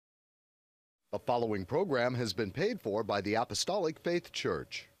The following program has been paid for by the Apostolic Faith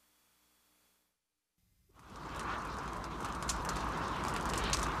Church.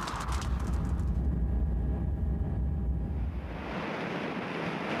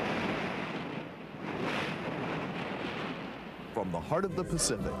 From the heart of the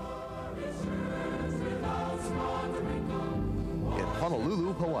Pacific, in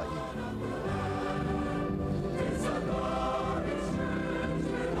Honolulu, Hawaii.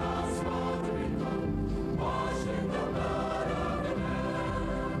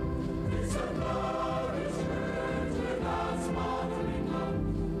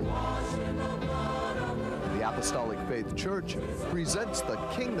 The Apostolic Faith Church presents the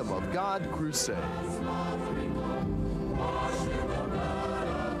Kingdom of God Crusade.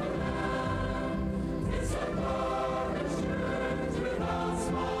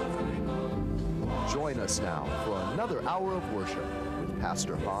 Join us now for another hour of worship with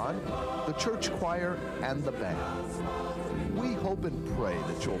Pastor Hahn, the church choir, and the band. We hope and pray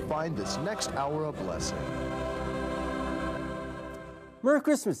that you'll find this next hour a blessing. Merry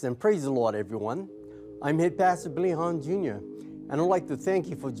Christmas and praise the Lord, everyone. I'm Head Pastor Billy Hahn Jr., and I'd like to thank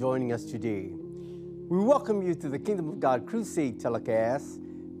you for joining us today. We welcome you to the Kingdom of God Crusade telecast,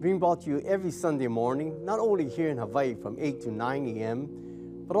 being brought to you every Sunday morning, not only here in Hawaii from 8 to 9 a.m.,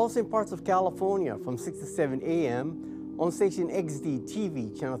 but also in parts of California from 6 to 7 a.m. on station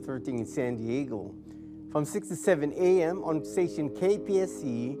XD-TV, Channel 13 in San Diego, from 6 to 7 a.m. on station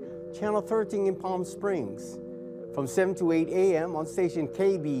KPSC, Channel 13 in Palm Springs, from 7 to 8 a.m. on station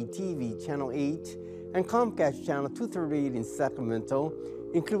KB-TV, Channel 8, and Comcast Channel 238 in Sacramento,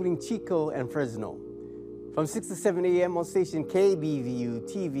 including Chico and Fresno, from 6 to 7 a.m. on station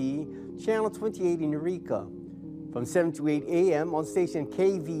KBVU-TV, Channel 28 in Eureka, from 7 to 8 a.m. on station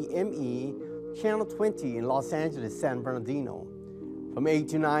KVME, Channel 20 in Los Angeles, San Bernardino. From 8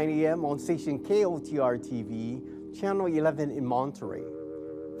 to 9 a.m. on station KOTR-TV, Channel 11 in Monterey.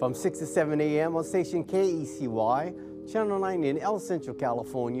 From 6 to 7 a.m. on station KECY, Channel 9 in El Centro,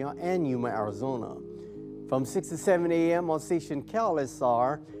 California, and Yuma, Arizona. From 6 to 7 a.m. on station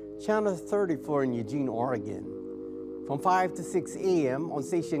KLSR, Channel 34 in Eugene, Oregon. From 5 to 6 a.m. on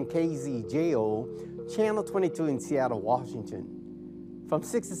station KZJO, Channel 22 in Seattle, Washington. From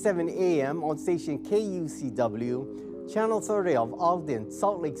 6 to 7 a.m. on station KUCW, Channel 30 of Ogden,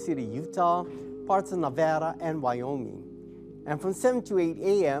 Salt Lake City, Utah, parts of Nevada, and Wyoming. And from 7 to 8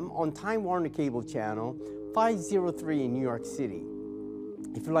 a.m. on Time Warner Cable Channel 503 in New York City.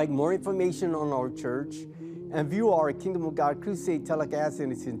 If you'd like more information on our church and view our Kingdom of God Crusade telecast in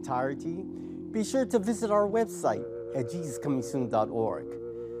its entirety, be sure to visit our website at JesusComingSoon.org.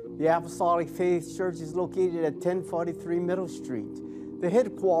 The Apostolic Faith Church is located at 1043 Middle Street, the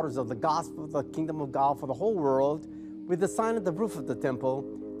headquarters of the gospel of the Kingdom of God for the whole world, with the sign at the roof of the temple,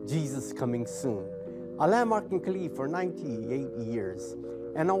 Jesus Coming Soon, a landmark in Kalihi for 98 years,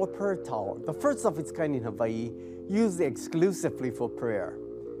 and our prayer tower, the first of its kind in Hawaii, used exclusively for prayer.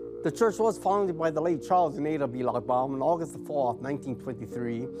 The church was founded by the late Charles and Ada B. Lockbaum on August 4,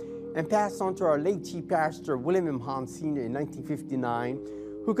 1923, and passed on to our late Chief Pastor William M. Hahn Sr. in 1959,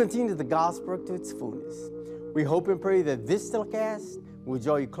 who continued the gospel to its fullness. We hope and pray that this telecast will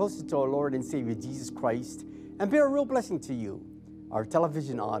draw you closer to our Lord and Savior Jesus Christ and be a real blessing to you, our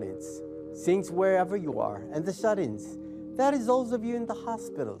television audience, saints wherever you are, and the shut-ins, that is those of you in the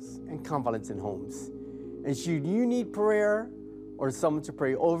hospitals and convalescent homes. And should you need prayer or someone to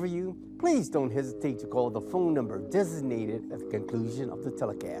pray over you, please don't hesitate to call the phone number designated at the conclusion of the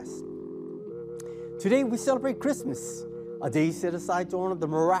telecast. Today we celebrate Christmas, a day set aside to honor the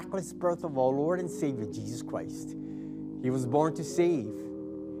miraculous birth of our Lord and Savior, Jesus Christ. He was born to save,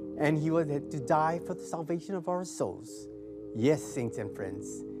 and he was to die for the salvation of our souls. Yes, saints and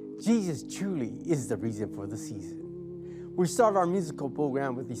friends, Jesus truly is the reason for the season. We start our musical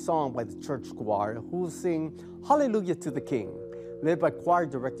program with a song by the church choir who will sing Hallelujah to the King, led by choir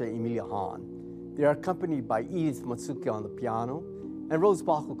director Emilia Hahn. They are accompanied by Edith Matsuki on the piano and Rose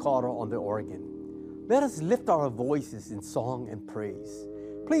Bakukawa on the organ. Let us lift our voices in song and praise.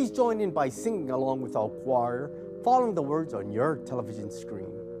 Please join in by singing along with our choir, following the words on your television screen.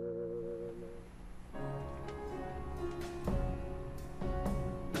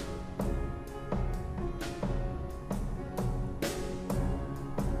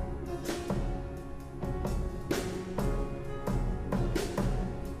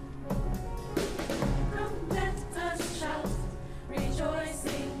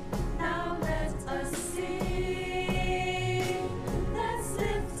 Let's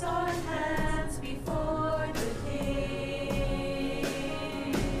lift our hands before the King.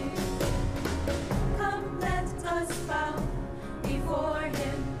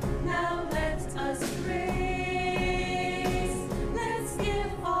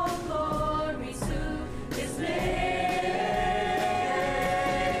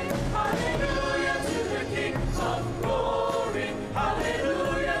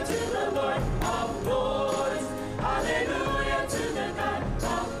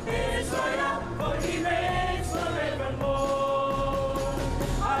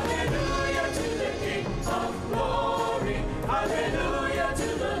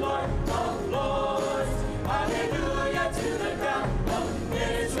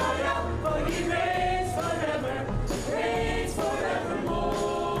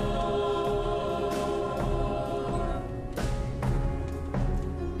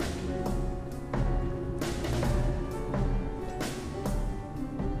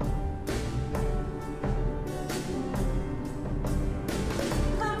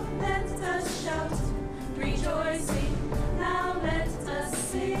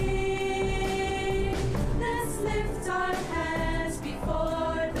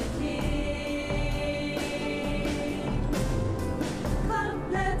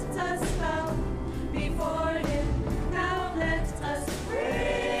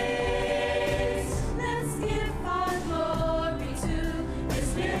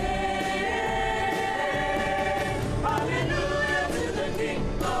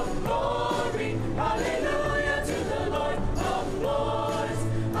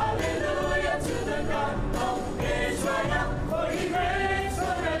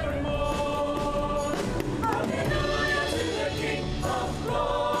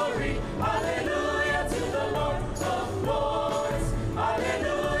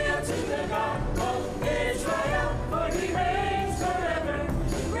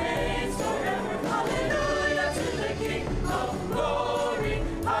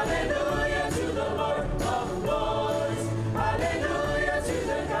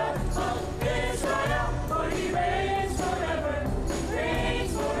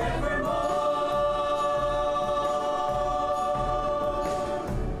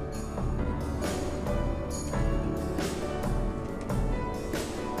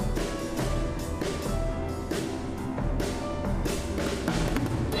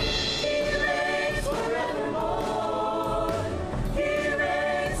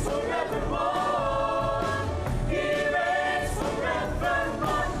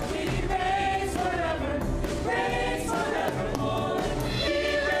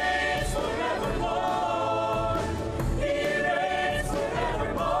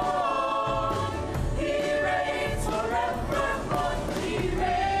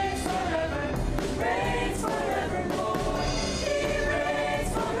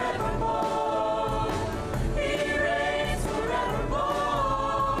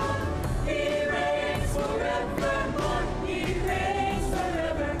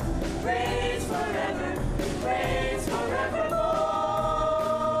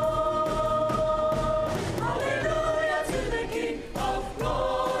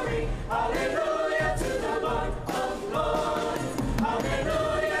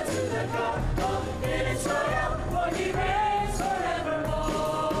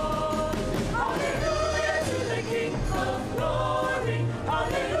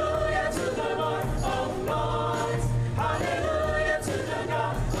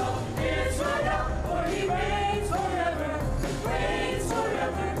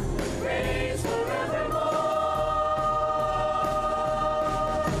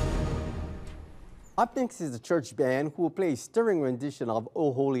 Up next is the church band who will play a stirring rendition of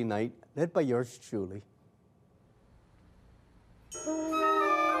O Holy Night, led by yours truly.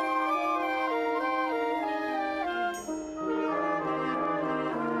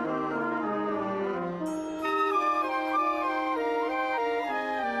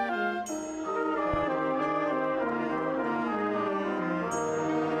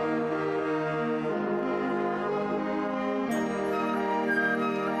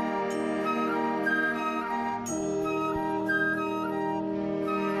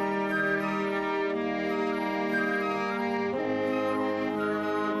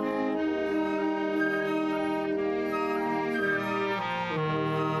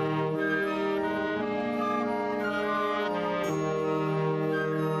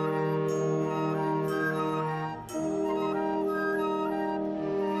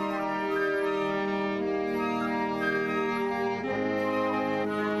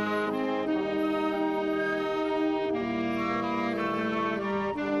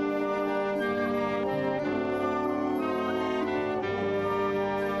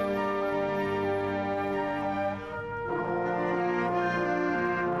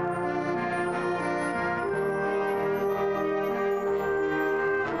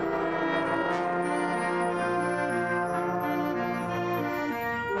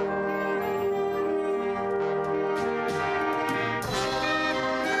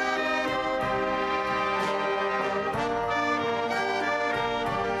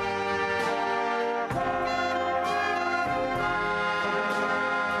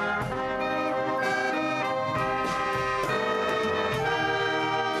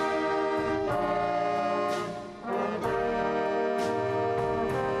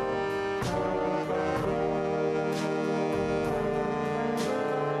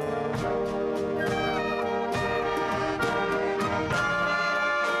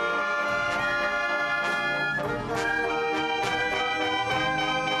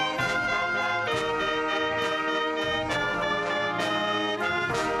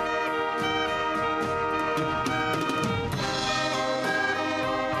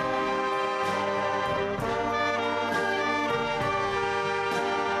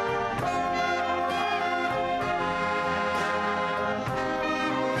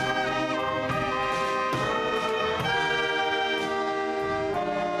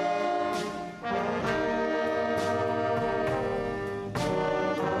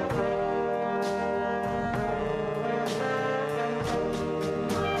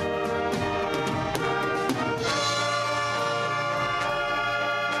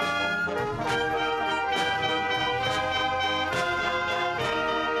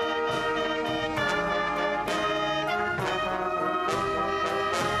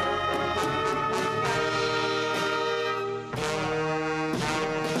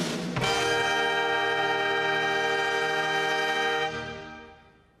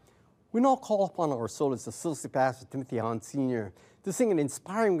 We now call upon our soloist, Associate Pastor Timothy Hahn Sr., to sing an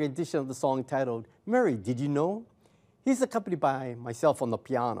inspiring rendition of the song titled, Mary, Did You Know? He's accompanied by myself on the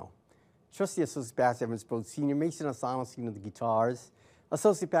piano. Trustee Associate Pastor Evans Brode Sr., Mason Asano Sr. on the guitars,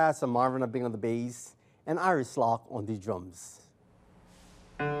 Associate Pastor Marvin Abing on the bass, and Iris Locke on the drums.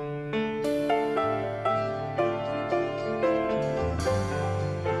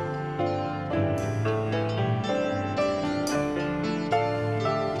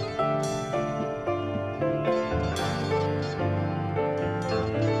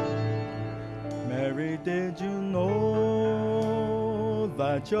 Did you know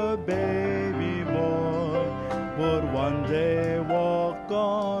that your baby boy would one day walk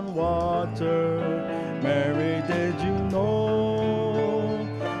on water? Mary, did you know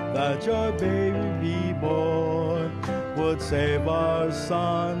that your baby boy would save our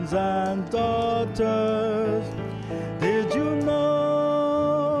sons and daughters? Did you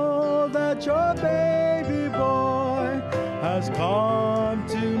know that your baby boy has come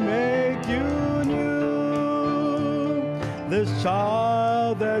to make you new? This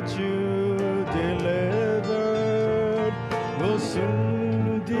child that you delivered will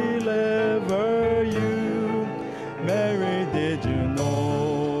soon deliver you. Mary, did you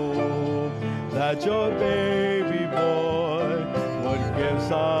know that your baby boy would give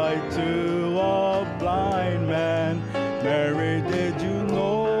sight to a blind man? Mary, did you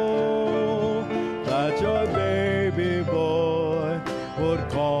know that your baby boy would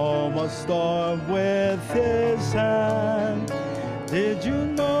calm a storm with his hand? Did you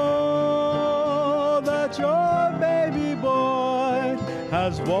know that your baby boy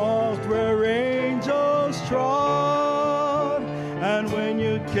has walked where angels trod? And when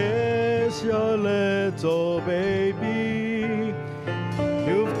you kiss your little baby,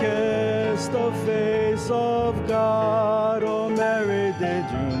 you've kissed is the face of God. Oh, Mary, did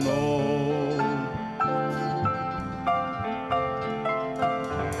you know?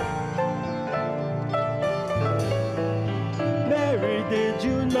 Mary, did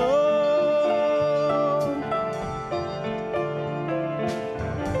you know?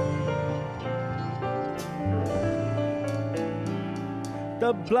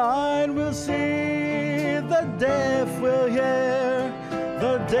 The blind will see, the deaf will hear,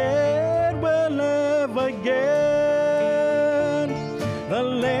 the dead will live again. The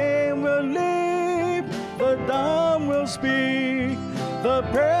lame will leap, the dumb will speak, the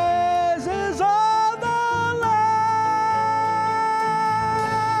praises of the Lamb.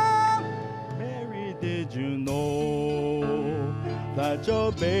 Mary, did you know that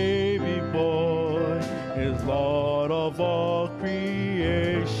your baby boy is Lord of all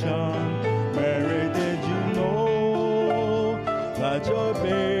creation? Mary, did you know that your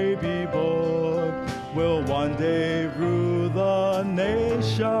baby boy will one day rule the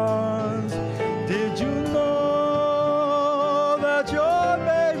nations? Did you know that your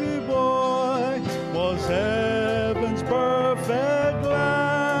baby boy was heaven's perfect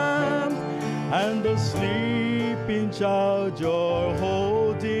lamb, and the sleeping child you're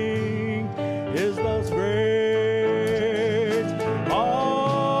holding is the great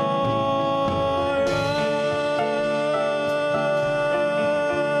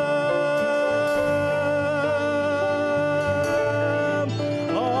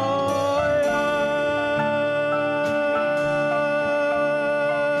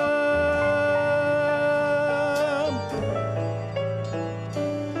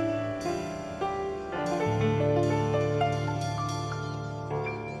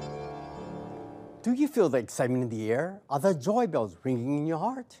Do you feel the excitement in the air? Are the joy bells ringing in your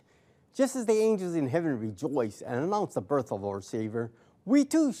heart? Just as the angels in heaven rejoice and announce the birth of our Savior, we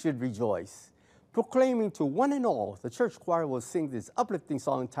too should rejoice. Proclaiming to one and all, the church choir will sing this uplifting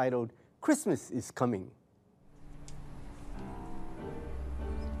song titled, "Christmas is Coming."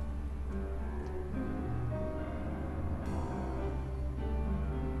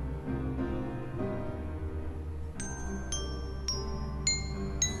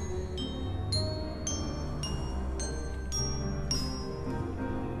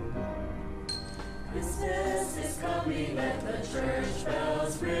 Christmas is coming, let the church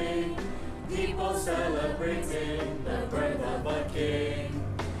bells ring. People celebrating the birth of a king.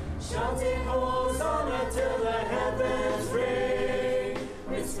 Shouting Hosanna till the heavens ring.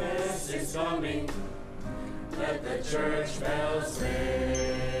 Christmas is coming, let the church bells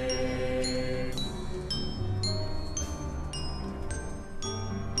ring.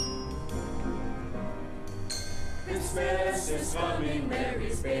 Christmas is coming,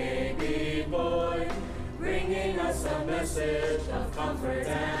 Mary's baby boy, bringing us a message of comfort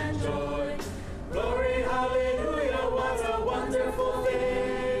and joy. Glory, hallelujah, what a wonderful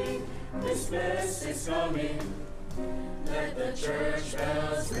thing. Christmas is coming, let the church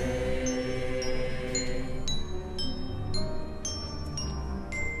bells ring.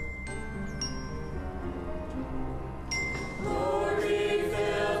 Glory,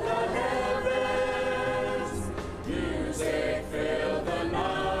 fill the heavens, music, fill the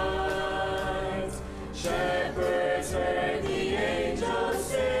night. Shepherds heard the angels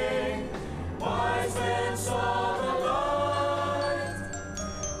sing, wise men saw the light.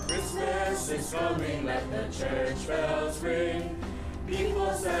 Christmas is coming, let the church bells ring.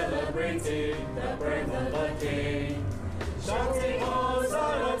 People celebrating the birth of a king. Shouting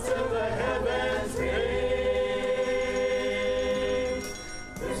Hosanna till the heavens ring.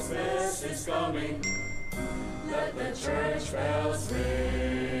 Christmas is coming, let the church bells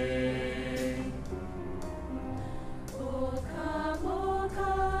ring. Oh come,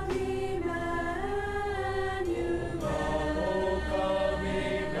 Emmanuel. Oh come,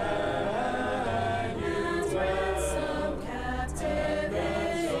 Emmanuel. Ransom captive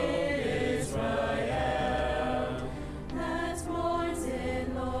Israel, that mourns in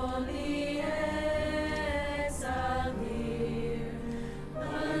lonely exile here,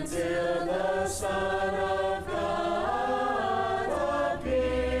 until the Son of God appears.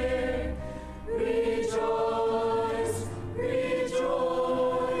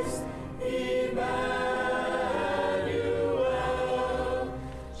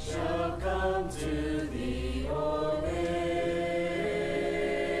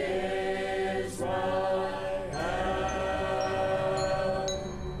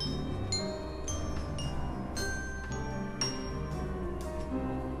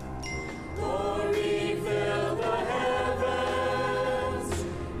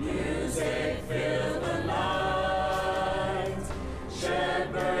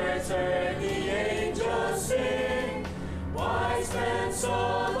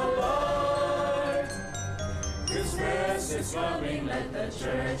 is coming, let the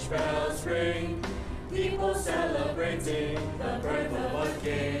church bells ring. People celebrating the birth of a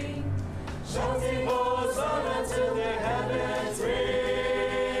king. Shouting Hosanna till the heavens ring.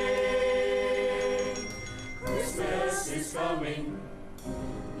 Christmas is coming,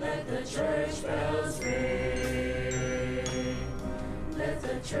 let the church bells ring. Let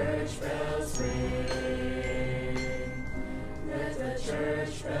the church bells ring. Let the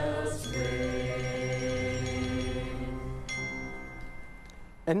church bells ring.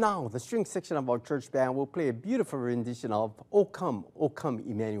 And now, the string section of our church band will play a beautiful rendition of O Come,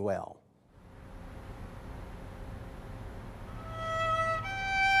 Emmanuel.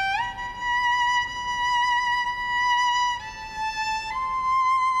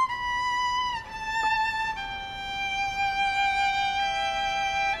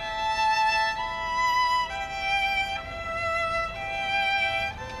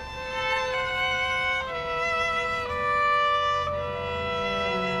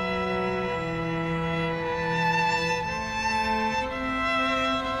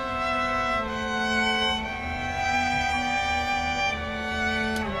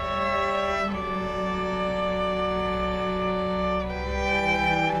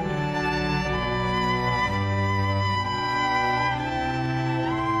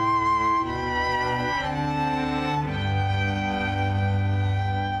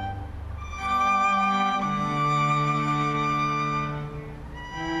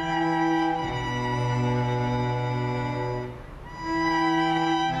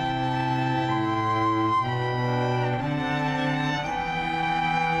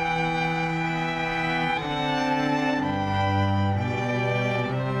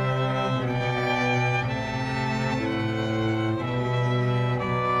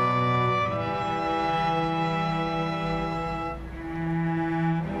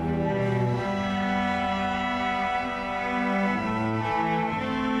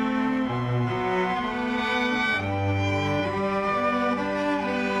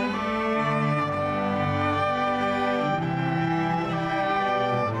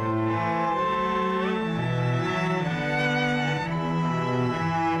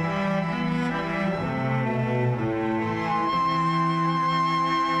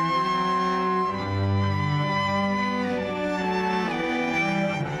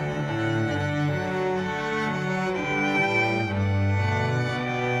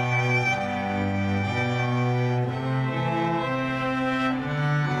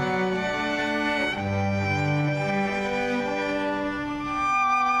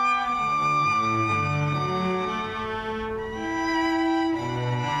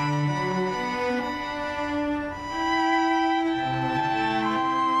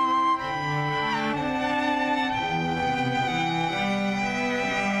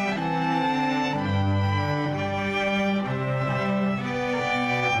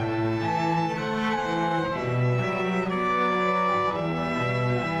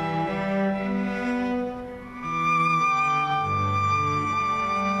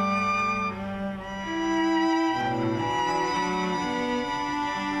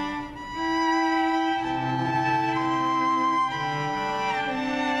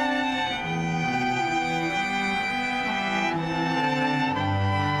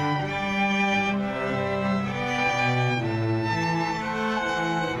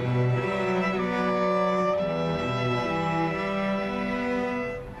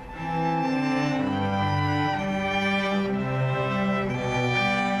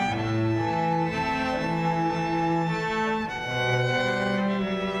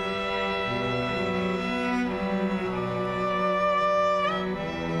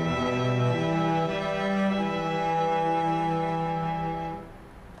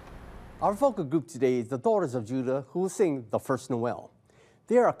 Our vocal group today is the Daughters of Judah, who will sing The First Noel.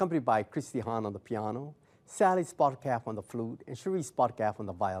 They are accompanied by Christy Hahn on the piano, Sally Spotcalf on the flute, and Cherie Spotcalf on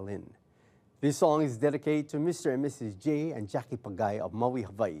the violin. This song is dedicated to Mr. and Mrs. J. and Jackie Pagay of Maui,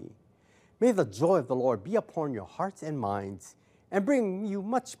 Hawaii. May the joy of the Lord be upon your hearts and minds and bring you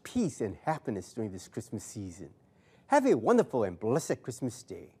much peace and happiness during this Christmas season. Have a wonderful and blessed Christmas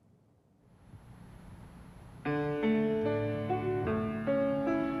day.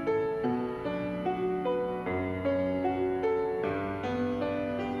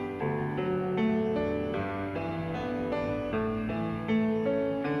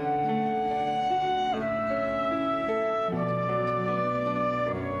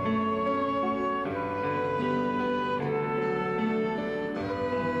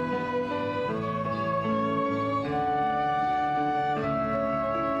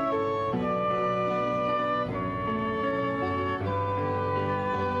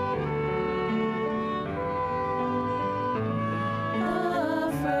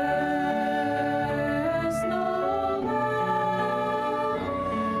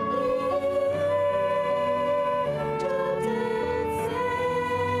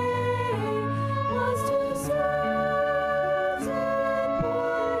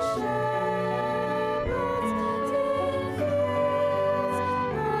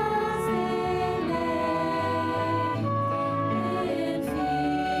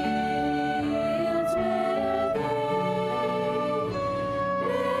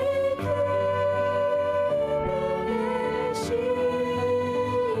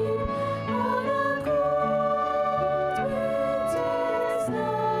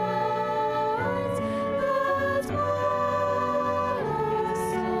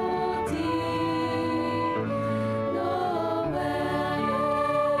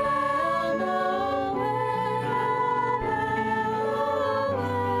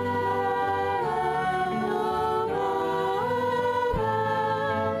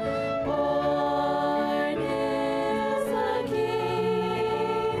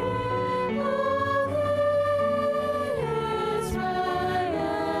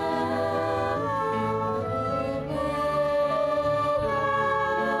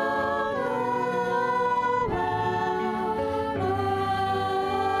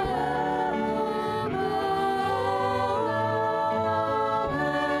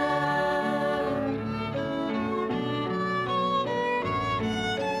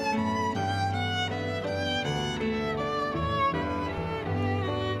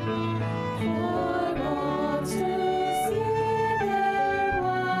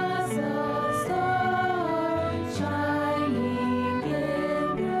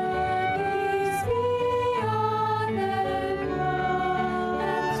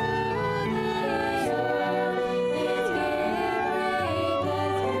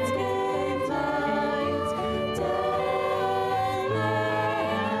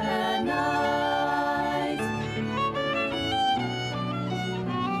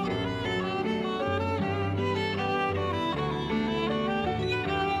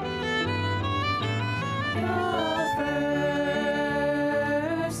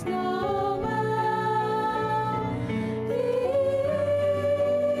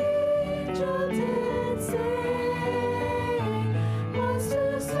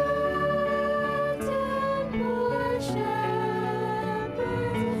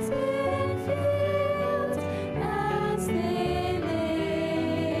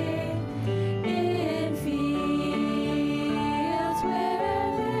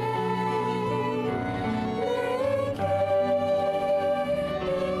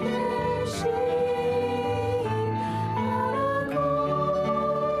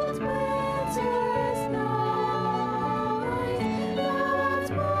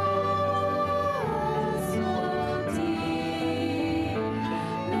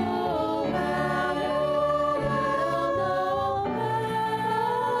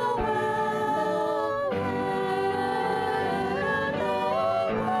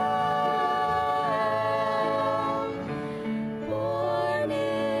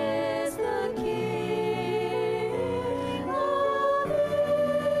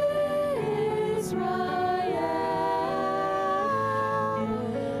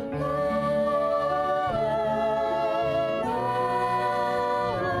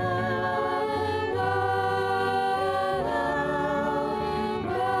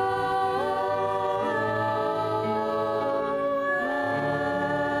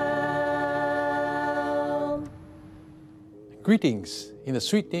 Greetings in the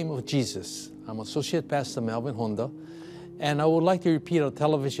sweet name of Jesus. I'm Associate Pastor Melvin Honda, and I would like to repeat our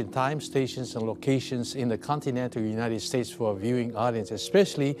television time, stations, and locations in the continental United States for our viewing audience,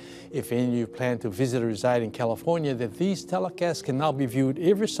 especially if any of you plan to visit or reside in California, that these telecasts can now be viewed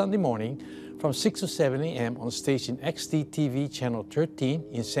every Sunday morning from 6 to 7 a.m. on station XD-TV Channel 13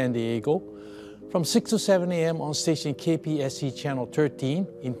 in San Diego, from 6 to 7 a.m. on station KPSC Channel 13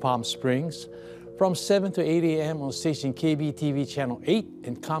 in Palm Springs, from 7 to 8 a.m. on station KBTV Channel 8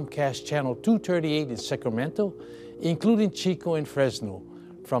 and Comcast Channel 238 in Sacramento, including Chico and Fresno,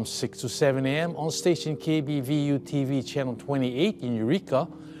 from 6 to 7 a.m. on station KBVU TV Channel 28 in Eureka,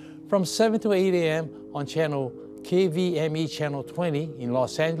 from 7 to 8 a.m. on channel KVME Channel 20 in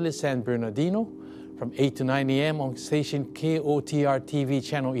Los Angeles, San Bernardino, from 8 to 9 a.m. on station KOTR TV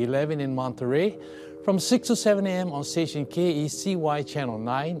Channel 11 in Monterey, from 6 to 7 a.m. on station KECY Channel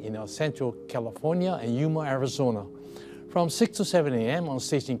 9 in El Centro, California and Yuma, Arizona, from 6 to 7 a.m. on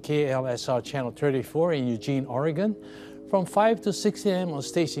station KLSR Channel 34 in Eugene, Oregon, from 5 to 6 a.m. on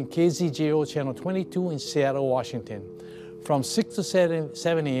station KZJO Channel 22 in Seattle, Washington, from 6 to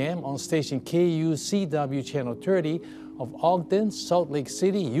 7 a.m. on station KUCW Channel 30 of Ogden, Salt Lake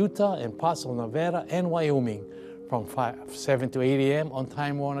City, Utah, and parts of Nevada and Wyoming, from 7 to 8 a.m. on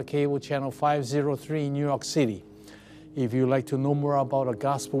Time Warner Cable Channel 503 in New York City. If you'd like to know more about our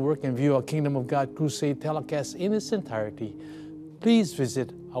gospel work and view our Kingdom of God Crusade telecast in its entirety, please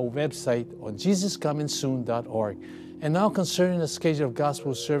visit our website on jesuscomingsoon.org. And now concerning the schedule of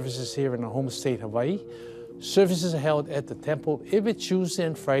gospel services here in our home state, Hawaii, services are held at the temple every Tuesday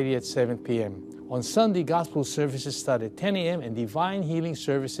and Friday at 7 p.m. On Sunday, gospel services start at 10 a.m. and divine healing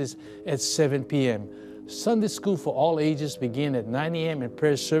services at 7 p.m. Sunday school for all ages begin at 9 a.m. and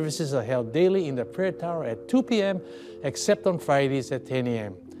prayer services are held daily in the prayer tower at 2 p.m. except on Fridays at 10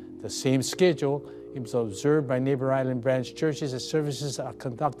 a.m. The same schedule is observed by Neighbor Island branch churches as services are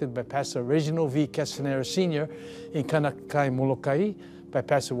conducted by Pastor Reginald V. Castanera Sr. in Kaunakakai, Molokai, by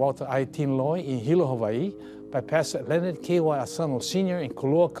Pastor Walter I. Tinloy in Hilo, Hawaii, by Pastor Leonard K.Y. Asano Sr. in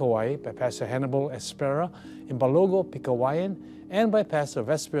Koloa, Kauai, by Pastor Hannibal Espera in Balogo, Pikawayan, and by Pastor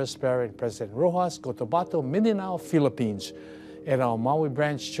Vesper Espera and President Rojas, Cotabato, Mindanao, Philippines. At our Maui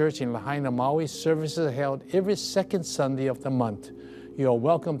Branch Church in Lahaina, Maui, services are held every second Sunday of the month. You are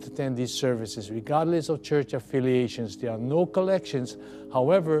welcome to attend these services, regardless of church affiliations. There are no collections.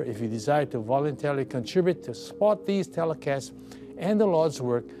 However, if you desire to voluntarily contribute to support these telecasts and the Lord's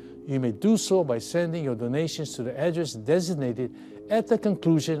work, you may do so by sending your donations to the address designated at the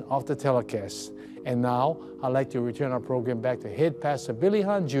conclusion of the telecast. And now, I'd like to return our program back to Head Pastor Billy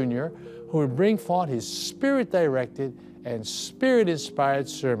Hahn Jr., who will bring forth his Spirit-directed and Spirit-inspired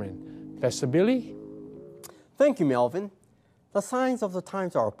sermon. Pastor Billy? Thank you, Melvin. The signs of the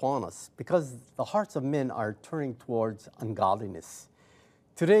times are upon us because the hearts of men are turning towards ungodliness.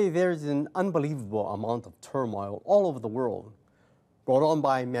 Today, there's an unbelievable amount of turmoil all over the world, brought on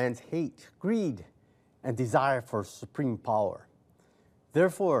by man's hate, greed, and desire for supreme power.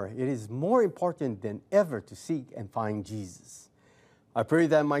 Therefore, it is more important than ever to seek and find Jesus. I pray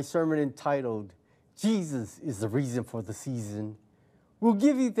that my sermon entitled, Jesus is the Reason for the Season, will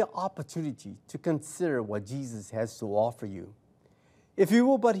give you the opportunity to consider what Jesus has to offer you. If you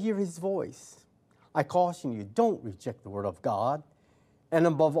will but hear his voice, I caution you, don't reject the word of God, and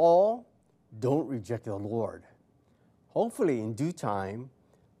above all, don't reject the Lord. Hopefully, in due time,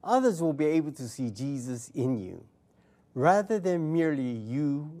 others will be able to see Jesus in you, rather than merely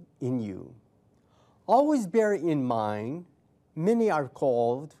you in you. Always bear in mind, many are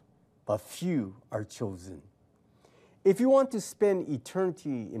called, but few are chosen. If you want to spend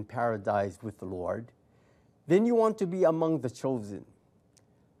eternity in paradise with the Lord, then you want to be among the chosen.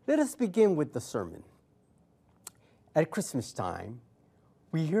 Let us begin with the sermon. At Christmas time,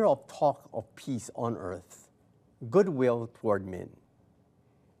 we hear of talk of peace on earth, goodwill toward men.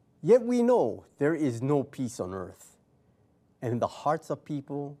 Yet we know there is no peace on earth. And in the hearts of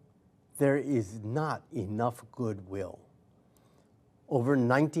people, there is not enough goodwill. Over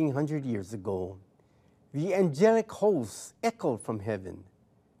 1900 years ago, the angelic hosts echoed from heaven,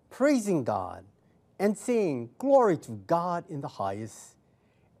 praising God and saying, "Glory to God in the highest,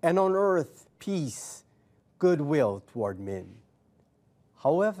 and on earth peace, goodwill toward men."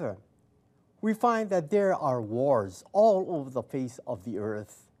 However, we find that there are wars all over the face of the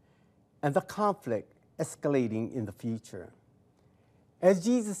earth, and the conflict escalating in the future. As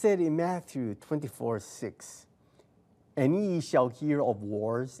Jesus said in Matthew 24:6, "And ye shall hear of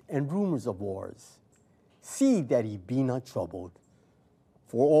wars and rumors of wars. See that ye be not troubled,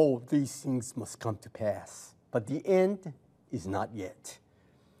 for all these things must come to pass, but the end is not yet."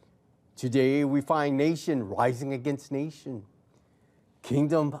 Today we find nation rising against nation,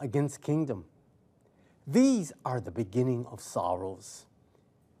 Kingdom against kingdom. These are the beginning of sorrows.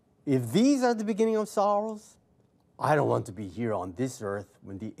 If these are the beginning of sorrows, I don't want to be here on this earth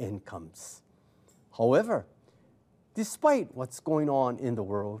when the end comes. However, despite what's going on in the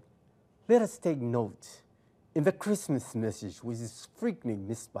world, let us take note in the Christmas message, which is frequently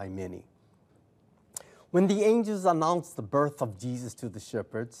missed by many. When the angels announced the birth of Jesus to the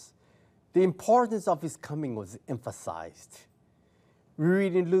shepherds, the importance of his coming was emphasized. We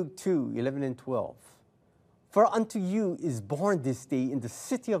read in Luke 2, 11 and 12. For unto you is born this day in the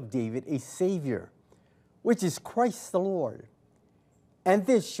city of David a Savior, which is Christ the Lord. And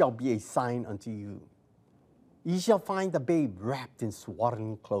this shall be a sign unto you. Ye shall find the babe wrapped in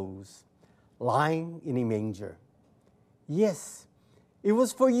swaddling clothes, lying in a manger. Yes, it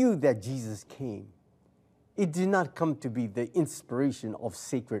was for you that Jesus came. It did not come to be the inspiration of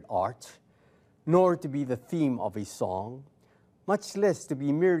sacred art, nor to be the theme of a song, much less to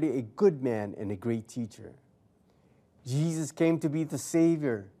be merely a good man and a great teacher. Jesus came to be the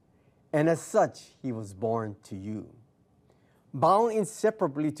Savior, and as such, he was born to you. Bound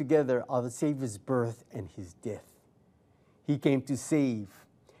inseparably together are the Savior's birth and his death. He came to save,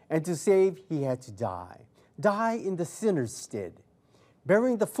 and to save, he had to die in the sinner's stead,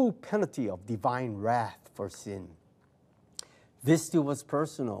 bearing the full penalty of divine wrath for sin. This too was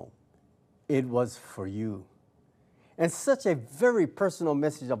personal. It was for you. And such a very personal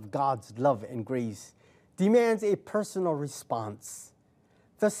message of God's love and grace demands a personal response.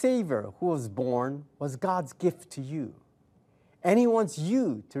 The Savior who was born was God's gift to you, and he wants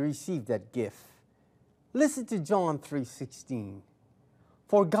you to receive that gift. Listen to John 3:16.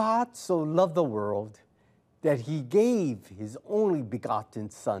 For God so loved the world that he gave his only begotten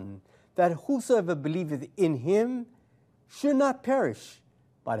Son, that whosoever believeth in him should not perish,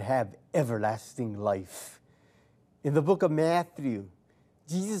 but have everlasting life. In the book of Matthew,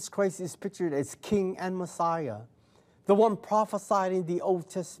 Jesus Christ is pictured as King and Messiah, the one prophesied in the Old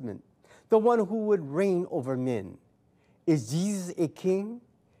Testament, the one who would reign over men. Is Jesus a king?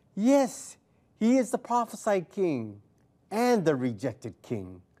 Yes, he is the prophesied king and the rejected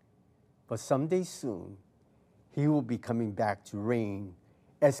king. But someday soon, he will be coming back to reign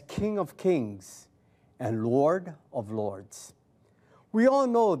as King of Kings and Lord of Lords. We all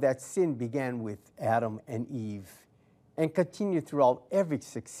know that sin began with Adam and Eve and continued throughout every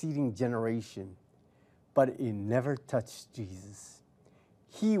succeeding generation, but it never touched Jesus.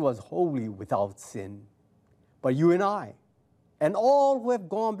 He was wholly without sin. But you and I, and all who have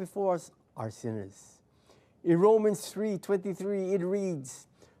gone before us, are sinners. In Romans 3:23, it reads,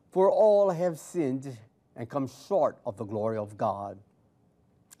 For all have sinned and come short of the glory of God.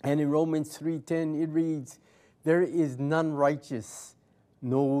 And in Romans 3:10, it reads, There is none righteous,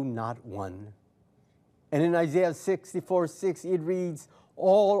 no, not one. And in Isaiah 64:6, it reads,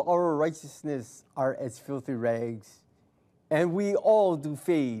 All our righteousness are as filthy rags, and we all do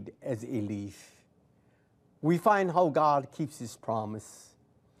fade as a leaf. We find how God keeps his promise.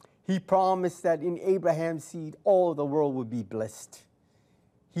 He promised that in Abraham's seed, all the world would be blessed.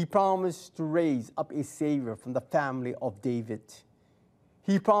 He promised to raise up a Savior from the family of David.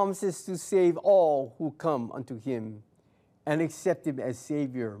 He promises to save all who come unto him and accept him as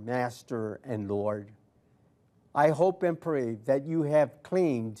Savior, Master, and Lord. I hope and pray that you have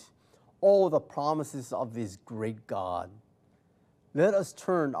claimed all the promises of this great God. Let us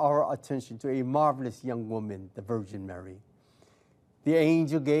turn our attention to a marvelous young woman, the Virgin Mary. The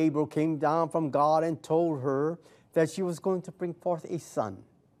angel Gabriel came down from God and told her that she was going to bring forth a son.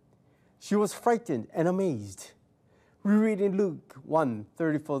 She was frightened and amazed. We read in Luke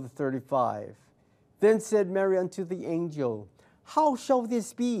 1:34-35. Then said Mary unto the angel, How shall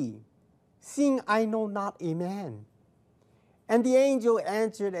this be, seeing I know not a man? And the angel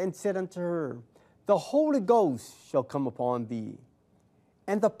answered and said unto her, The Holy Ghost shall come upon thee,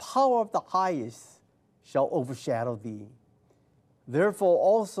 and the power of the highest shall overshadow thee. Therefore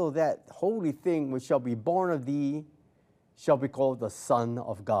also that holy thing which shall be born of thee shall be called the Son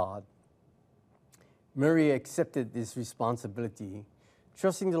of God. Mary accepted this responsibility,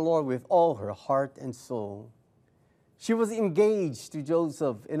 trusting the Lord with all her heart and soul. She was engaged to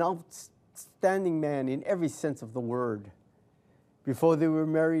Joseph, an outstanding man in every sense of the word. Before they were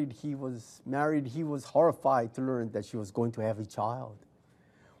married, he was horrified to learn that she was going to have a child.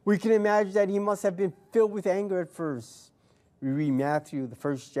 We can imagine that he must have been filled with anger at first. We read Matthew, the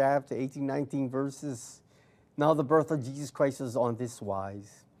first chapter, 18-19 verses. Now the birth of Jesus Christ was on this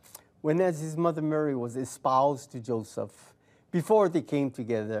wise. When as his mother Mary was espoused to Joseph, before they came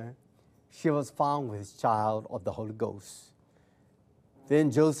together, she was found with child of the Holy Ghost. Then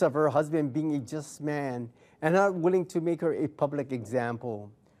Joseph, her husband, being a just man, and not willing to make her a public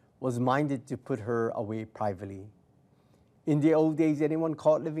example, was minded to put her away privately. In the old days, anyone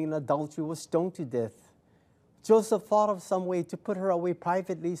caught living in adultery was stoned to death. Joseph thought of some way to put her away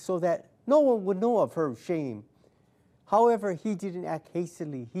privately so that no one would know of her shame. However, he didn't act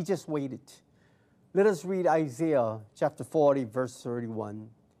hastily. He just waited. Let us read Isaiah chapter 40, verse 31.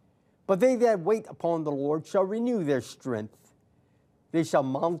 But they that wait upon the Lord shall renew their strength. They shall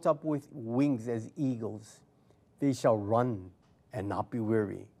mount up with wings as eagles. They shall run and not be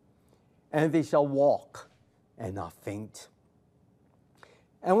weary. And they shall walk and not faint.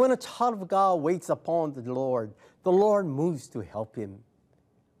 And when a child of God waits upon the Lord moves to help him.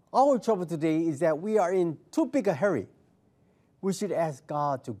 Our trouble today is that we are in too big a hurry. We should ask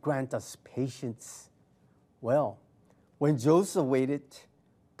God to grant us patience. Well, when Joseph waited,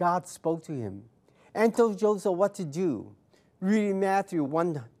 God spoke to him and told Joseph what to do. Reading Matthew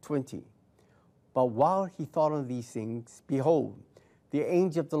 1:20. But while he thought on these things, behold, the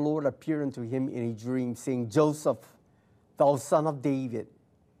angel of the Lord appeared unto him in a dream, saying, Joseph, thou son of David,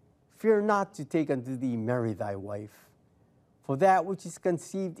 fear not to take unto thee Mary thy wife, for that which is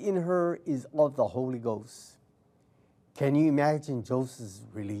conceived in her is of the Holy Ghost. Can you imagine Joseph's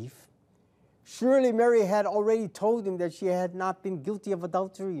relief? Surely Mary had already told him that she had not been guilty of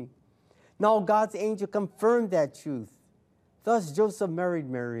adultery. Now God's angel confirmed that truth. Thus Joseph married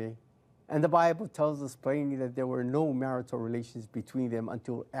Mary, and the Bible tells us plainly that there were no marital relations between them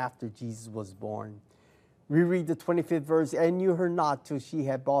until after Jesus was born. We read the 25th verse, and knew her not till she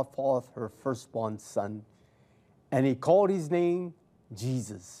had brought forth her firstborn son. And he called his name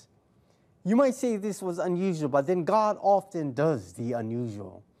Jesus. You might say this was unusual, but then God often does the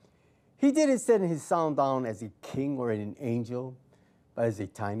unusual. He didn't send his son down as a king or an angel, but as a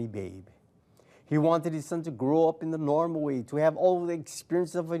tiny babe. He wanted his son to grow up in the normal way, to have all the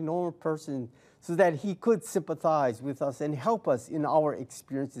experiences of a normal person, so that he could sympathize with us and help us in our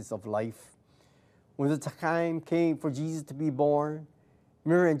experiences of life. When the time came for Jesus to be born,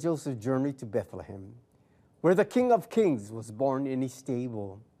 Mary and Joseph journeyed to Bethlehem, where the King of Kings was born in a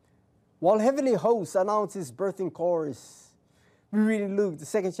stable. While heavenly hosts announced his birth in chorus, we read in Luke, the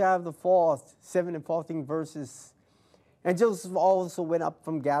second chapter, the 7 and 14 verses. And Joseph also went up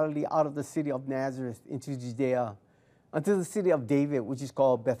from Galilee out of the city of Nazareth into Judea, unto the city of David, which is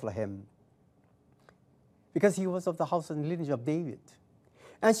called Bethlehem, because he was of the house and lineage of David.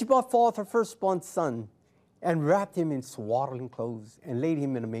 And she brought forth her firstborn son, and wrapped him in swaddling clothes, and laid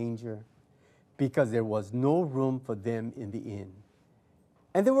him in a manger, because there was no room for them in the inn.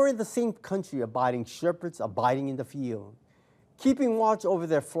 And they were in the same country, abiding shepherds, abiding in the field, keeping watch over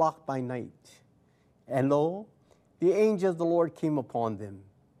their flock by night. And lo, the angel of the Lord came upon them,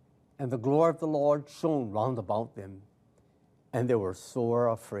 and the glory of the Lord shone round about them, and they were sore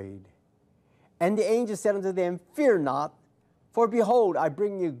afraid. And the angel said unto them, Fear not, for behold, I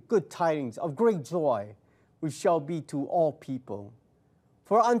bring you good tidings of great joy, which shall be to all people.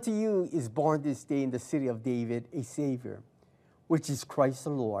 For unto you is born this day in the city of David a Savior, which is Christ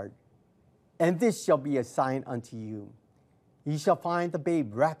the Lord. And this shall be a sign unto you. Ye shall find the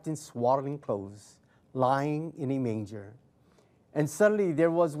babe wrapped in swaddling clothes, lying in a manger. And suddenly there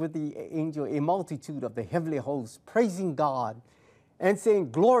was with the angel a multitude of the heavenly hosts, praising God and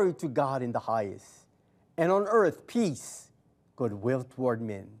saying, Glory to God in the highest, and on earth peace, goodwill toward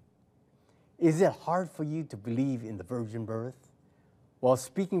men. Is it hard for you to believe in the virgin birth? Well,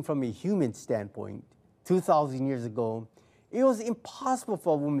 speaking from a human standpoint, 2,000 years ago, it was impossible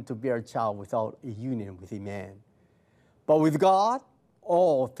for a woman to bear a child without a union with a man. But with God,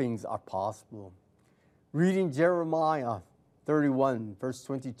 all things are possible. Reading Jeremiah 31, verse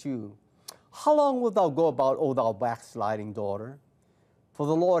 22, How long wilt thou go about, O thou backsliding daughter? For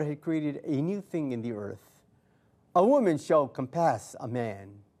the Lord had created a new thing in the earth. A woman shall compass a man.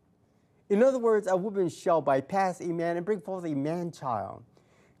 In other words, a woman shall bypass a man and bring forth a man-child.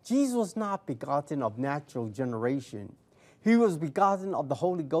 Jesus was not begotten of natural generation. He was begotten of the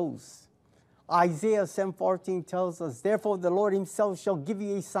Holy Ghost. Isaiah 7:14 tells us, Therefore the Lord himself shall give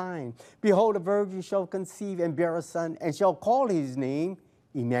you a sign. Behold, a virgin shall conceive and bear a son, and shall call his name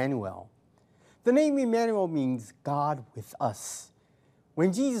Emmanuel. The name Emmanuel means God with us.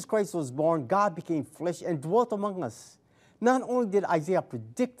 When Jesus Christ was born, God became flesh and dwelt among us. Not only did Isaiah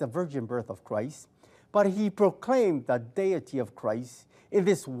predict the virgin birth of Christ, but he proclaimed the deity of Christ in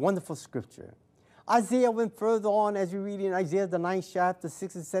this wonderful scripture. Isaiah went further on as we read in Isaiah the 9th chapter,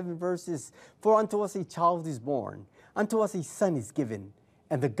 6 and 7 verses. For unto us a child is born, unto us a son is given,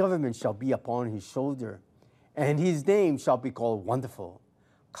 and the government shall be upon his shoulder. And his name shall be called Wonderful,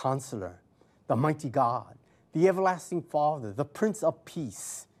 Counselor, the Mighty God, the Everlasting Father, the Prince of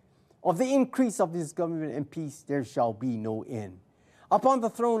Peace. Of the increase of his government and peace there shall be no end. Upon the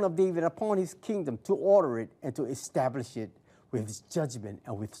throne of David, upon his kingdom, to order it and to establish it with judgment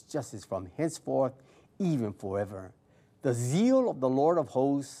and with justice from henceforth, even forever. The zeal of the Lord of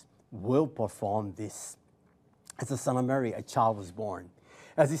hosts will perform this. As the son of Mary, a child was born.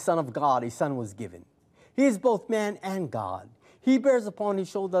 As the son of God, a son was given. He is both man and God. He bears upon his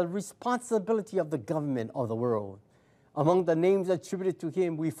shoulder the responsibility of the government of the world. Among the names attributed to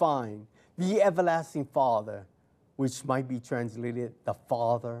him we find the everlasting Father, which might be translated the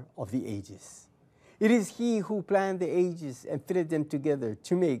Father of the ages. It is he who planned the ages and fitted them together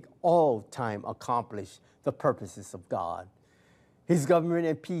to make all time accomplish the purposes of God. His government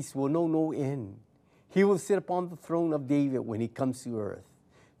and peace will know no end. He will sit upon the throne of David when he comes to earth,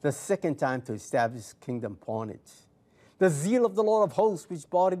 the second time to establish his kingdom upon it. The zeal of the Lord of hosts, which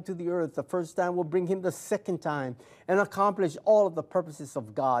brought him to the earth the first time, will bring him the second time and accomplish all of the purposes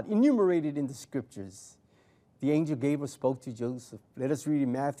of God enumerated in the scriptures. The angel Gabriel spoke to Joseph. Let us read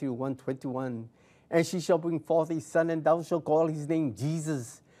in Matthew 1:21. And she shall bring forth a son, and thou shalt call his name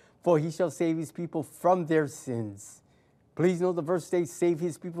Jesus, for he shall save his people from their sins. Please note the verse states, save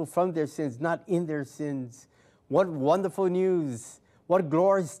his people from their sins, not in their sins. What wonderful news. What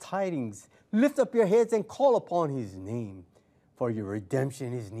glorious tidings. Lift up your heads and call upon his name, for your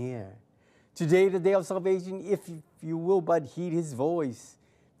redemption is near. Today, the day of salvation, if you will but heed his voice.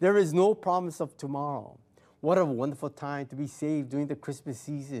 There is no promise of tomorrow. What a wonderful time to be saved during the Christmas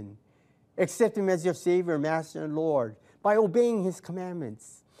season. Accept him as your Savior, Master, and Lord by obeying his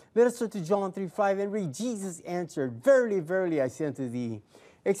commandments. Let us turn to John 3:5 and read. Jesus answered, verily, verily, I say unto thee,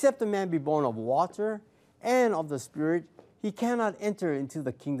 except a man be born of water and of the Spirit, he cannot enter into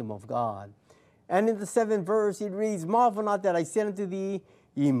the kingdom of God. And in the 7th verse, it reads, marvel not that I said unto thee,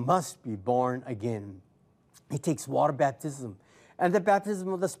 ye must be born again. It takes water baptism and the baptism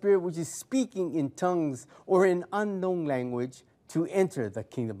of the Spirit, which is speaking in tongues or in unknown language, to enter the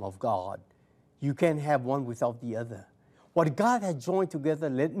kingdom of God. You can't have one without the other. What God had joined together,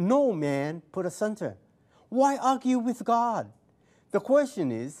 let no man put asunder. Why argue with God? The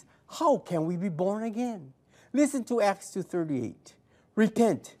question is, how can we be born again? Listen to Acts 2:38.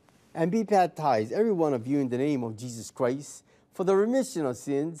 Repent and be baptized, every one of you, in the name of Jesus Christ, for the remission of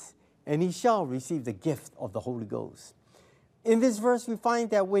sins, and he shall receive the gift of the Holy Ghost. In this verse, we find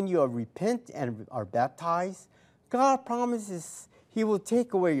that when you repent and are baptized, God promises he will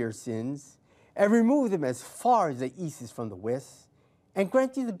take away your sins and remove them as far as the east is from the west, and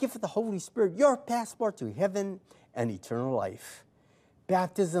grant you the gift of the Holy Spirit, your passport to heaven and eternal life.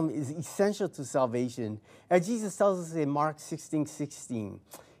 Baptism is essential to salvation, as Jesus tells us in Mark 16:16.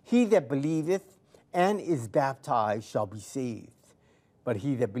 He that believeth and is baptized shall be saved, but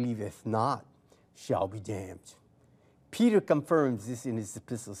he that believeth not shall be damned. Peter confirms this in his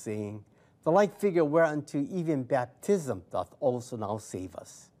epistle, saying, the like figure whereunto even baptism doth also now save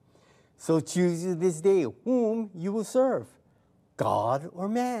us. So choose you this day whom you will serve, God or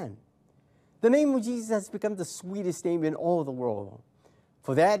man. The name of Jesus has become the sweetest name in all the world.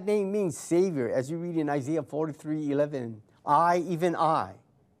 For that name means Savior, as you read in Isaiah 43:11. I, even I,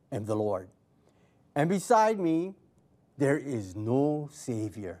 am the Lord. And beside me, there is no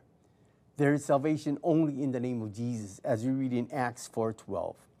Savior. There is salvation only in the name of Jesus, as we read in Acts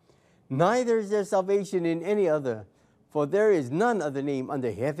 4:12. Neither is there salvation in any other, for there is none other name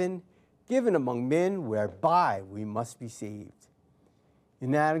under heaven given among men whereby we must be saved.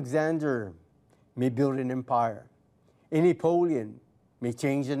 And Alexander may build an empire. A Napoleon may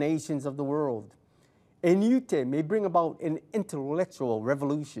change the nations of the world. A Newton may bring about an intellectual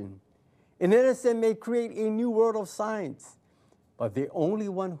revolution. An Edison may create a new world of science. But the only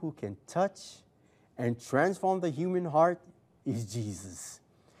one who can touch and transform the human heart is Jesus.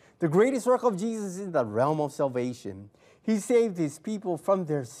 The greatest work of Jesus is in the realm of salvation. He saved his people from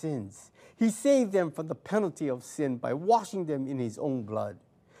their sins. He saved them from the penalty of sin by washing them in his own blood.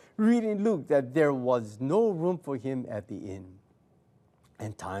 Read in Luke that there was no room for him at the inn.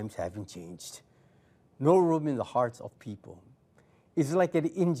 And times haven't changed. No room in the hearts of people. It's like an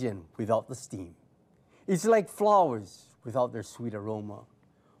engine without the steam. It's like flowers without their sweet aroma.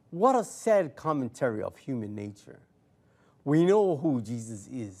 What a sad commentary of human nature. We know who Jesus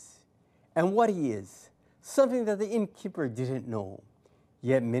is and what he is, something that the innkeeper didn't know.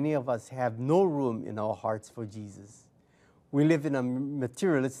 Yet many of us have no room in our hearts for Jesus. We live in a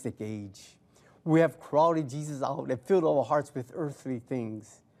materialistic age. We have crowded Jesus out and filled our hearts with earthly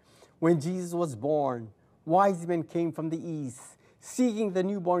things. When Jesus was born, wise men came from the east, seeking the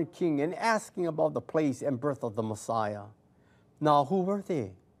newborn king and asking about the place and birth of the Messiah. Now, who were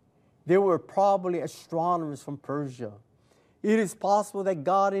they? They were probably astronomers from Persia. It is possible that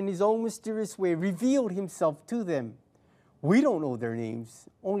God, in his own mysterious way, revealed himself to them. We don't know their names,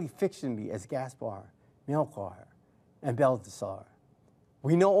 only fictionally as Gaspar, Melchior, and Balthasar.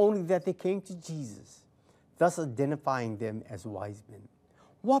 We know only that they came to Jesus, thus identifying them as wise men.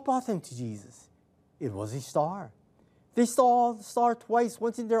 What brought them to Jesus? It was a star. They saw the star twice,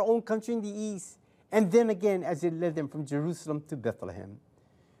 once in their own country in the east, and then again as it led them from Jerusalem to Bethlehem.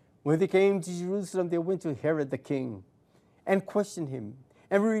 When they came to Jerusalem, they went to Herod the king and questioned him.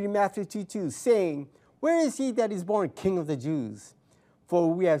 And we read in Matthew 2:2, saying, "Where is he that is born King of the Jews?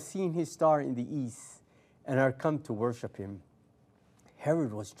 For we have seen his star in the east and are come to worship him."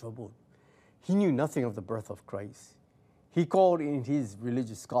 Herod was troubled. He knew nothing of the birth of Christ. He called in his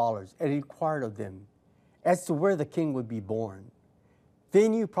religious scholars and inquired of them as to where the king would be born. They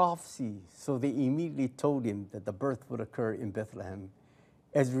knew prophecy, so they immediately told him that the birth would occur in Bethlehem,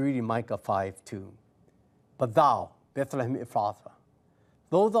 as we read in Micah 5:2. "But thou, Bethlehem Ephrathah,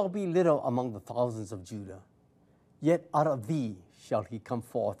 though thou be little among the thousands of Judah, yet out of thee shall he come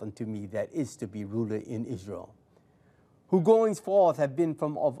forth unto me that is to be ruler in Israel, who goings forth have been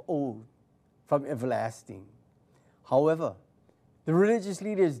from of old, from everlasting." However, the religious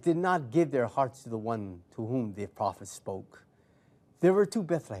leaders did not give their hearts to the one to whom the prophet spoke. There were two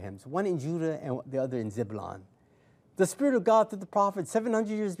Bethlehems, one in Judah and the other in Zebulun. The Spirit of God through the prophet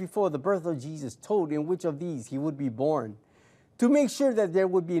 700 years before the birth of Jesus told in which of these he would be born. To make sure that there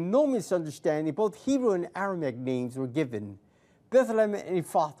would be no misunderstanding, both Hebrew and Aramaic names were given, Bethlehem and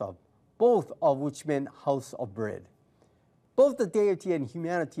Ephrathah, both of which meant house of bread. Both the deity and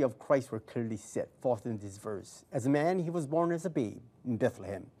humanity of Christ were clearly set forth in this verse. As a man, he was born as a babe in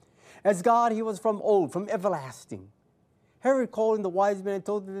Bethlehem. As God, he was from old, from everlasting. Herod called in the wise men and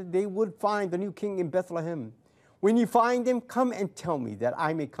told them that they would find the new king in Bethlehem. "When you find him, come and tell me that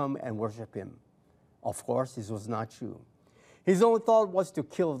I may come and worship him." Of course, this was not true. His own thought was to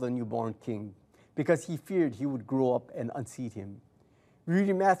kill the newborn king because he feared he would grow up and unseat him. We read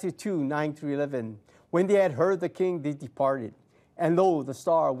in Matthew 2:9-11, "When they had heard the king, they departed. And lo, the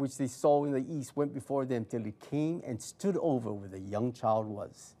star which they saw in the east went before them till it came and stood over where the young child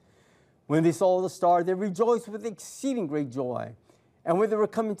was. When they saw the star, they rejoiced with exceeding great joy. And when they were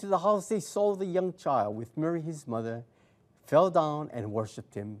coming to the house, they saw the young child with Mary his mother, fell down and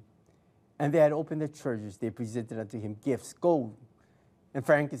worshipped him. And they had opened their treasures. They presented unto him gifts, gold and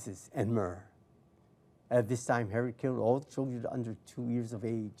frankincense and myrrh. At this time, Herod killed all the children under 2 years of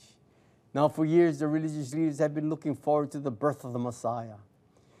age. Now for years, the religious leaders had been looking forward to the birth of the Messiah.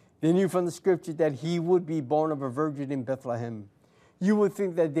 They knew from the scripture that he would be born of a virgin in Bethlehem. You would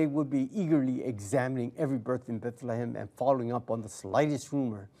think that they would be eagerly examining every birth in Bethlehem and following up on the slightest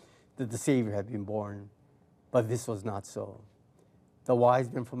rumor that the Savior had been born. But this was not so. The wise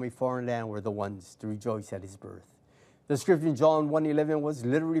men from a foreign land were the ones to rejoice at his birth. The scripture in John 1:11 was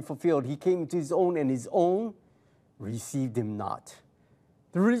literally fulfilled. He came to his own, and his own received him not.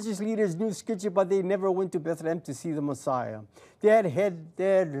 The religious leaders knew scripture, but they never went to Bethlehem to see the Messiah. They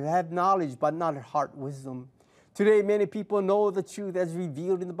had knowledge, but not heart wisdom. Today, many people know the truth as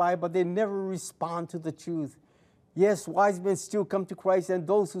revealed in the Bible, but they never respond to the truth. Yes, wise men still come to Christ, and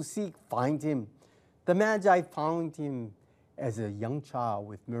those who seek find him. The Magi found him as a young child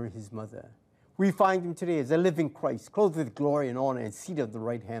with Mary, his mother. We find him today as a living Christ, clothed with glory and honor and seated at the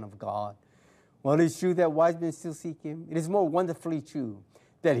right hand of God. While it is true that wise men still seek him, it is more wonderfully true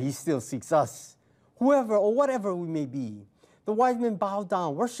that he still seeks us, whoever or whatever we may be. The wise men bowed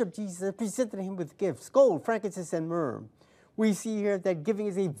down, worshiped Jesus, and presented him with gifts, gold, frankincense, and myrrh. We see here that giving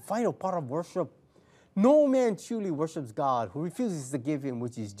is a vital part of worship. No man truly worships God who refuses to give him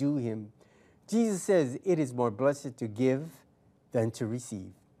which is due him. Jesus says it is more blessed to give than to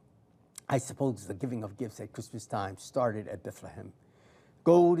receive. I suppose the giving of gifts at Christmas time started at Bethlehem.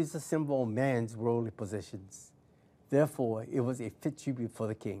 Gold is a symbol of man's worldly possessions. Therefore, it was a fit tribute for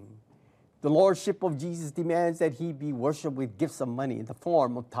the king. The lordship of Jesus demands that he be worshipped with gifts of money in the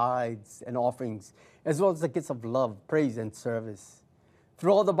form of tithes and offerings, as well as the gifts of love, praise, and service.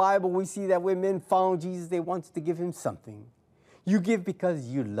 Throughout the Bible, we see that when men found Jesus, they wanted to give him something. You give because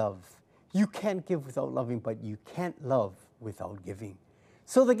you love. You can't give without loving, but you can't love without giving.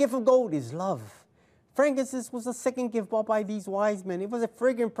 So the gift of gold is love. Frankincense was the second gift bought by these wise men. It was a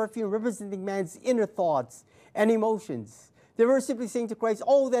fragrant perfume representing man's inner thoughts and emotions. They were simply saying to Christ,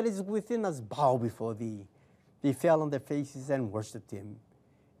 "All that is within us bow before thee." They fell on their faces and worshipped him.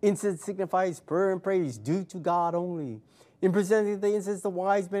 Incense signifies prayer and praise due to God only. In presenting the incense, the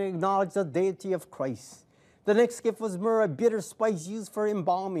wise men acknowledged the deity of Christ. The next gift was myrrh, a bitter spice used for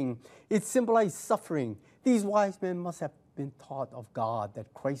embalming. It symbolized suffering. These wise men must have been taught of God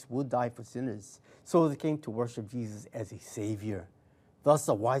that Christ would die for sinners, so they came to worship Jesus as a Savior. Thus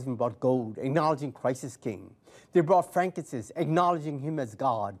the wise men brought gold, acknowledging Christ as King. They brought frankincense, acknowledging him as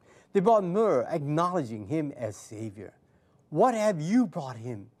God. They brought myrrh, acknowledging him as Savior. What have you brought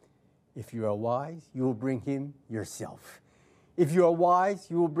him? If you are wise, you will bring him yourself. If you are wise,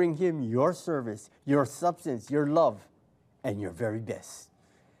 you will bring him your service, your substance, your love, and your very best.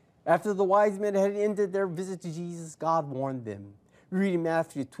 After the wise men had ended their visit to Jesus, God warned them. We read in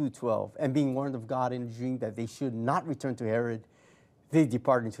Matthew 2:12, and being warned of God in a dream that they should not return to Herod, they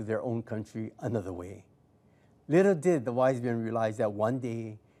departed into their own country another way. Little did the wise men realize that one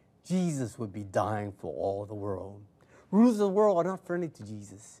day Jesus would be dying for all the world. Rulers of the world are not friendly to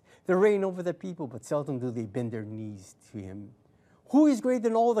Jesus. They reign over their people, but seldom do they bend their knees to him. Who is greater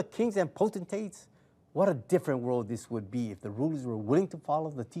than all the kings and potentates? What a different world this would be if the rulers were willing to follow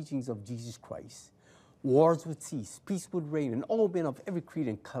the teachings of Jesus Christ. Wars would cease, peace would reign, and all men of every creed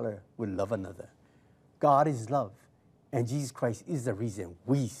and color would love another. God is love, and Jesus Christ is the reason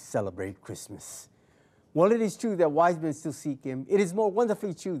we celebrate Christmas. While it is true that wise men still seek him, it is more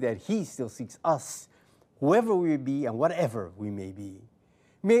wonderfully true that he still seeks us, whoever we may be and whatever we may be.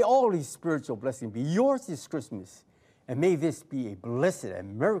 May all his spiritual blessings be yours this Christmas, and may this be a blessed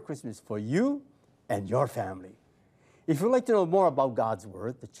and Merry Christmas for you and your family. If you'd like to know more about God's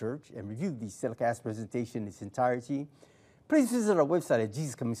Word, the church, and review the telecast presentation in its entirety, please visit our website at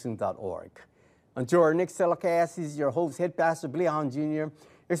jesuscomingsoon.org. Until our next telecast, this is your host, Head Pastor Billy Hahn Jr.,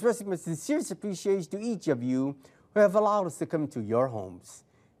 expressing my sincerest appreciation to each of you who have allowed us to come into your homes.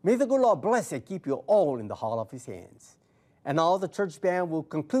 May the good Lord bless and keep you all in the hall of his hands. And now the church band will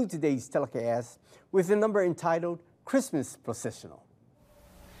conclude today's telecast with a number entitled Christmas Processional.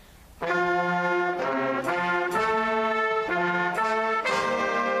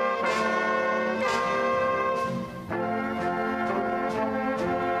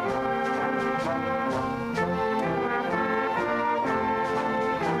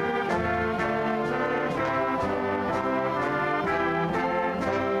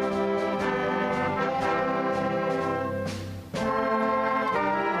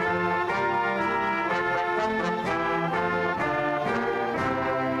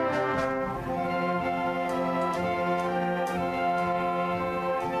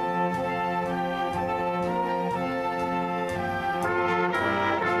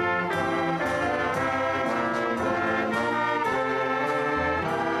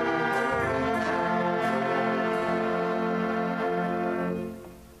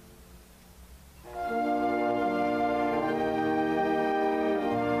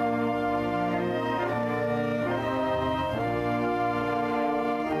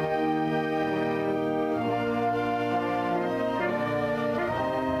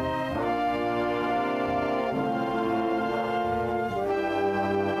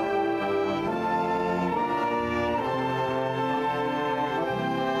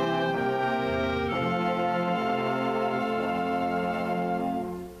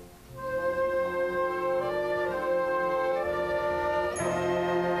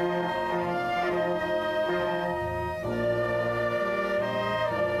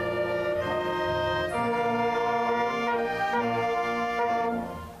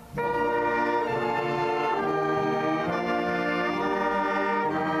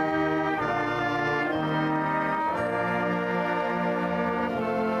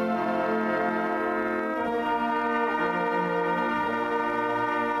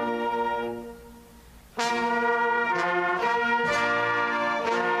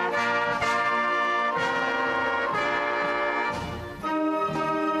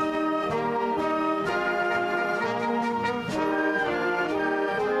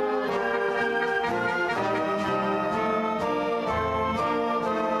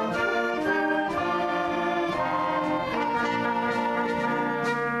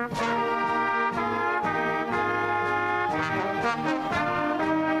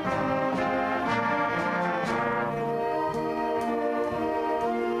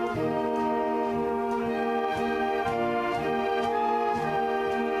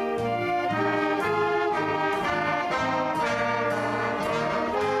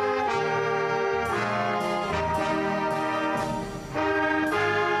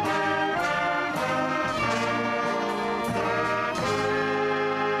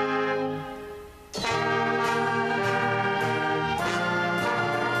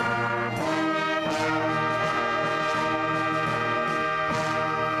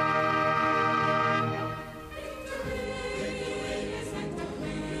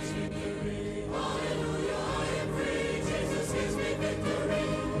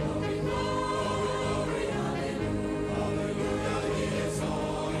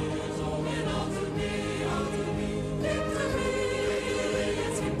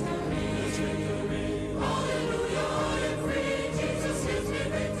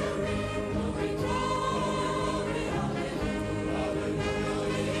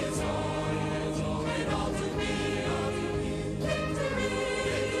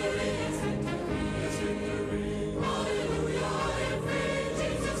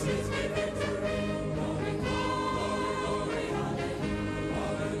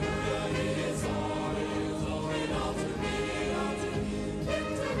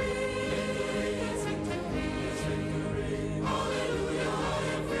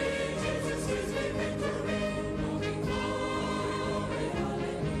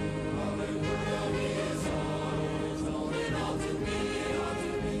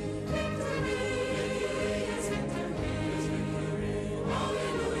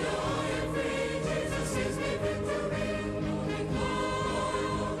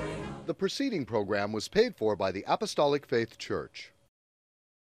 The preceding program was paid for by the Apostolic Faith Church.